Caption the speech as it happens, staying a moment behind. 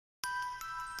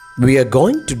We are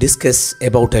going to discuss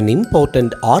about an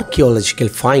important archaeological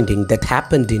finding that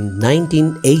happened in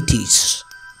 1980s.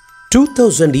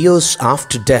 2000 years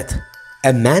after death,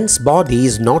 a man's body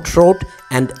is not rot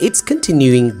and it's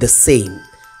continuing the same.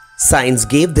 Science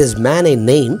gave this man a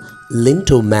name,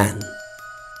 Lindow man.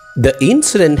 The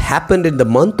incident happened in the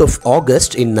month of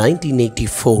August in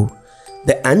 1984.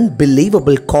 The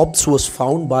unbelievable corpse was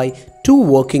found by two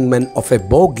working men of a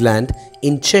bogland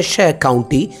in Cheshire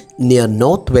County near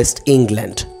northwest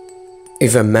England.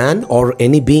 If a man or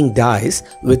any being dies,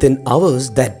 within hours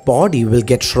that body will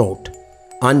get rot.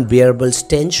 Unbearable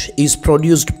stench is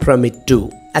produced from it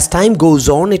too. As time goes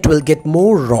on, it will get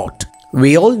more rot.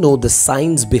 We all know the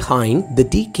science behind the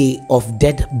decay of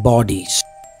dead bodies.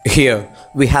 Here,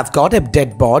 we have got a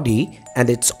dead body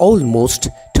and it's almost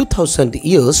 2000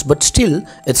 years, but still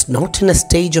it's not in a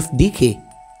stage of decay.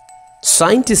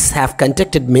 Scientists have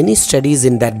conducted many studies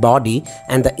in that body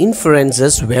and the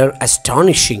inferences were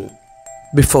astonishing.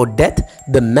 Before death,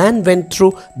 the man went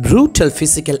through brutal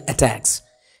physical attacks.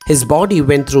 His body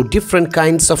went through different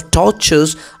kinds of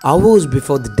tortures hours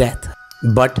before the death.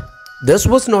 But this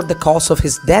was not the cause of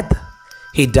his death.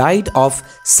 He died of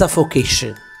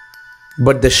suffocation.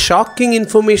 But the shocking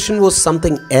information was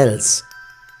something else.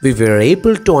 We were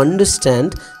able to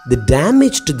understand the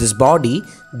damage to this body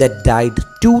that died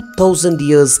 2000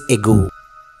 years ago.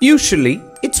 Usually,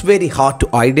 it's very hard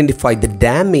to identify the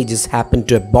damages happened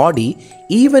to a body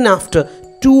even after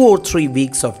 2 or 3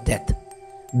 weeks of death.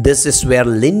 This is where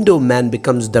Lindow man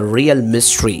becomes the real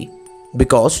mystery,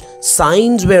 because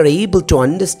science were able to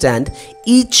understand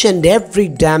each and every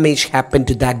damage happened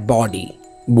to that body.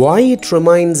 Why it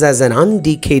remains as an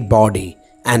undecayed body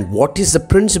and what is the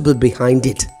principle behind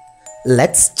it?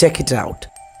 Let's check it out.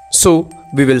 So,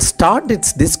 we will start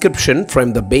its description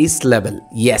from the base level.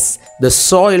 Yes, the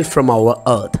soil from our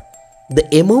earth. The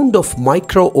amount of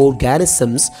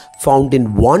microorganisms found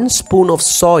in 1 spoon of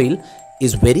soil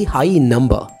is very high in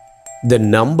number. The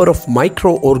number of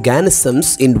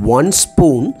microorganisms in 1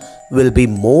 spoon will be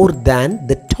more than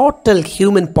the total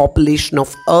human population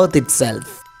of earth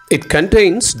itself. It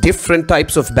contains different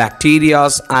types of bacteria,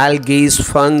 algae,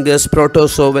 fungus,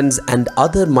 protozoans and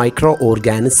other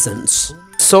microorganisms.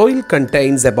 Soil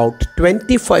contains about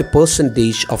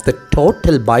 25% of the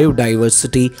total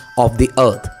biodiversity of the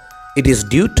earth. It is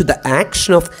due to the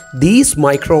action of these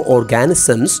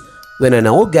microorganisms. When an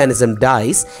organism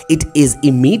dies, it is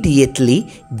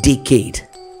immediately decayed.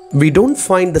 We don't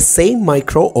find the same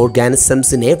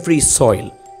microorganisms in every soil.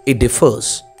 It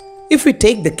differs. If we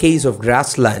take the case of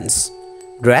grasslands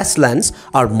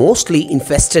are mostly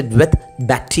infested with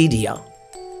bacteria.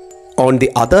 On the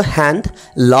other hand,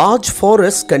 large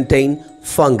forests contain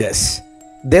fungus.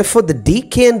 Therefore, the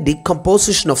decay and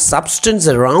decomposition of substance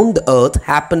around the earth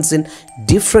happens in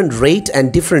different rate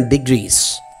and different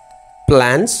degrees.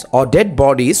 Plants or dead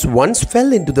bodies once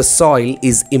fell into the soil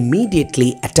is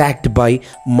immediately attacked by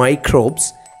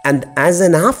microbes, and as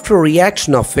an after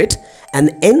reaction of it,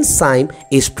 an enzyme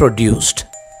is produced.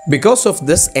 Because of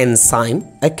this enzyme,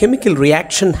 a chemical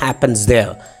reaction happens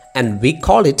there and we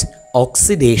call it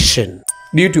oxidation.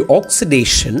 Due to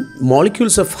oxidation,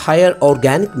 molecules of higher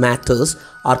organic matters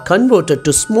are converted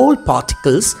to small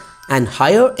particles and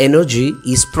higher energy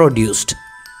is produced.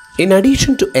 In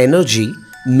addition to energy,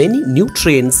 many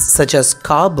nutrients such as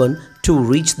carbon to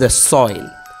reach the soil.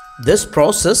 This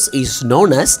process is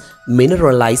known as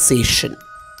mineralization.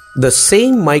 The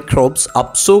same microbes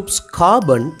absorbs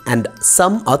carbon and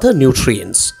some other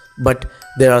nutrients, but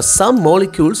there are some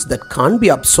molecules that can't be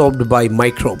absorbed by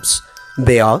microbes.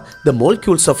 They are the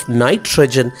molecules of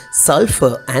nitrogen,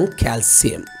 sulfur and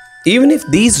calcium. Even if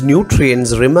these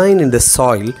nutrients remain in the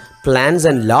soil, plants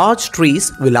and large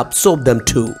trees will absorb them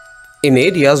too. In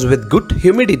areas with good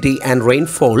humidity and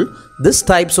rainfall, this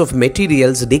types of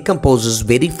materials decomposes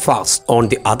very fast. On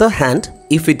the other hand,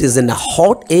 if it is in a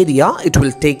hot area, it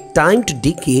will take time to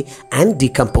decay and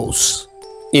decompose.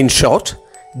 In short,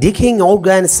 decaying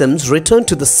organisms return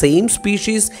to the same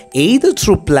species either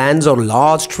through plants or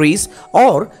large trees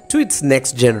or to its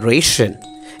next generation.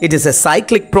 It is a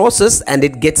cyclic process and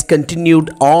it gets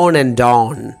continued on and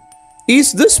on.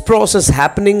 Is this process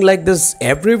happening like this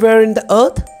everywhere in the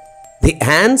earth? The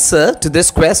answer to this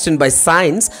question by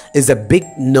science is a big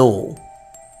no.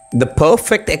 The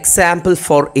perfect example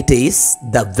for it is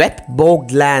the wet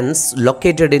boglands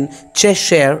located in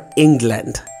Cheshire,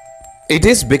 England. It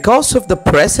is because of the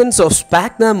presence of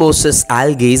sphagnum-mosis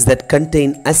algae that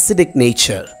contain acidic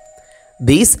nature.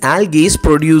 These algae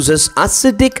produces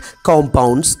acidic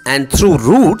compounds and through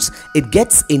roots it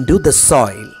gets into the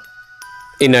soil.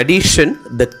 In addition,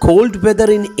 the cold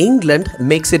weather in England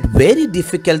makes it very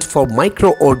difficult for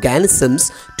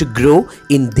microorganisms to grow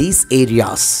in these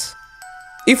areas.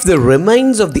 If the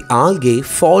remains of the algae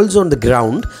falls on the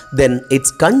ground, then its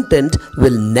content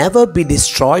will never be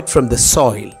destroyed from the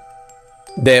soil.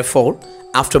 Therefore,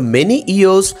 after many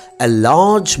years, a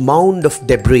large mound of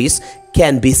debris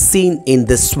can be seen in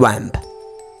the swamp.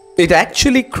 It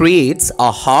actually creates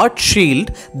a hard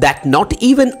shield that not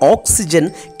even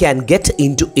oxygen can get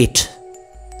into it.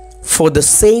 For the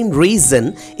same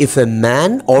reason, if a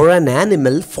man or an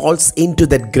animal falls into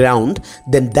that ground,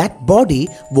 then that body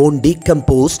won't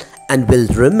decompose and will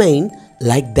remain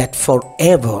like that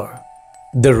forever.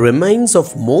 The remains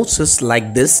of Moses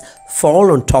like this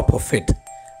fall on top of it.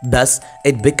 Thus,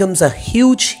 it becomes a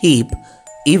huge heap.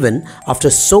 Even after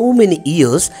so many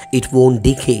years, it won't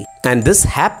decay. And this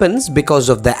happens because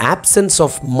of the absence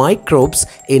of microbes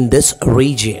in this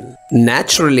region.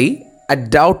 Naturally, a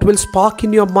doubt will spark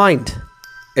in your mind.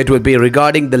 It will be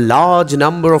regarding the large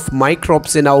number of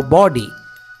microbes in our body.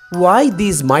 Why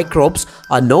these microbes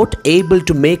are not able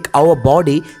to make our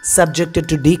body subjected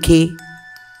to decay?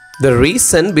 The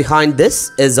reason behind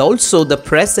this is also the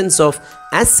presence of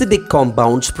acidic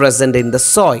compounds present in the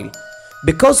soil.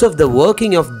 Because of the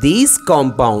working of these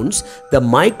compounds, the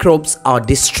microbes are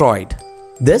destroyed.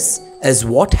 This is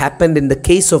what happened in the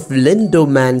case of Lindow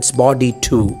man's body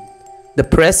too. The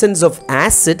presence of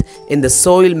acid in the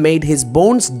soil made his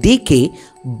bones decay,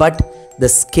 but the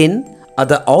skin,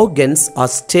 other organs are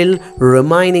still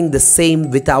remaining the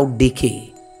same without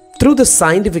decay. Through the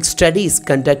scientific studies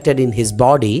conducted in his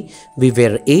body, we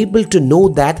were able to know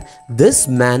that this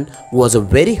man was a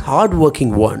very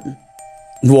hard-working one.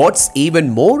 What's even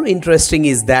more interesting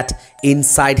is that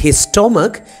inside his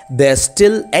stomach, there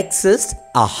still exists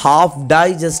a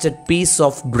half-digested piece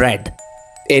of bread.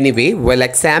 Anyway, while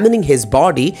examining his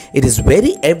body, it is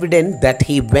very evident that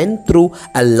he went through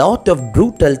a lot of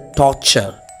brutal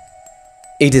torture.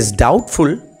 It is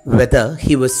doubtful whether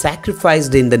he was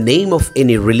sacrificed in the name of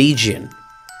any religion.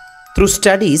 Through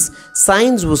studies,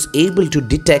 science was able to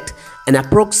detect an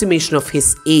approximation of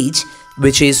his age,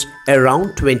 which is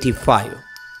around 25.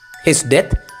 His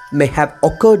death may have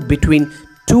occurred between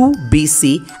 2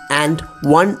 BC and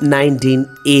 119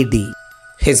 AD.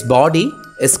 His body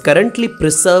is currently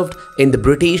preserved in the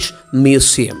British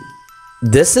Museum.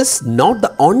 This is not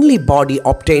the only body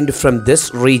obtained from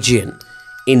this region.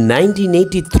 In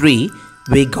 1983,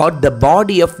 we got the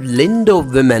body of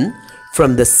Lindow women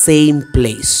from the same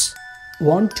place.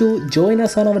 Want to join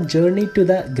us on our journey to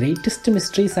the greatest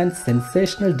mysteries and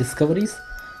sensational discoveries?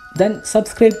 Then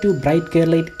subscribe to Bright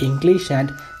Keralite English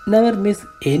and never miss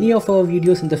any of our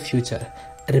videos in the future.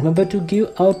 Remember to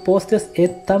give our posters a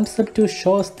thumbs up to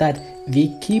show us that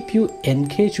we keep you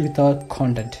engaged with our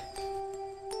content.